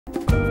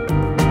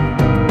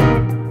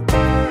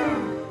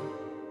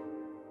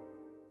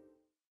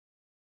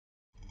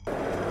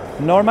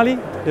Normally,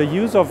 the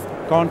use of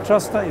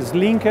contrast is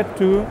linked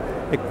to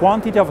a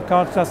quantity of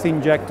contrast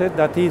injected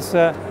that is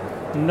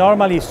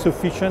normally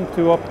sufficient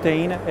to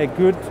obtain a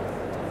good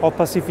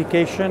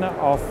opacification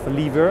of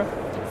liver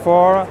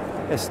for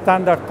a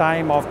standard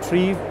time of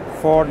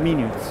 3-4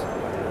 minutes.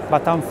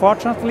 But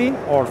unfortunately,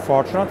 or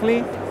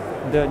fortunately,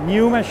 the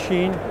new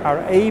machines are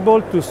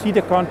able to see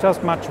the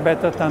contrast much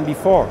better than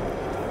before.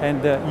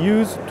 And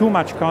use too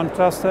much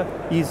contrast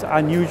is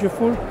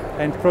unusual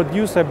and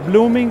produce a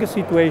blooming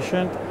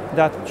situation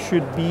that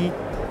should be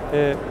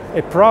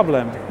a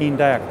problem in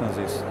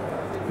diagnosis.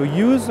 To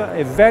use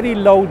a very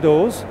low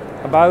dose,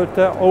 about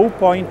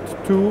 0.2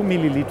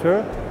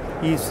 milliliter,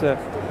 is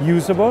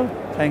usable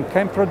and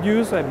can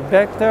produce a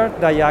better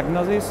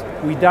diagnosis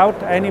without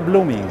any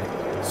blooming.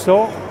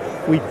 So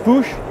we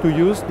push to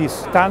use this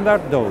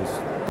standard dose.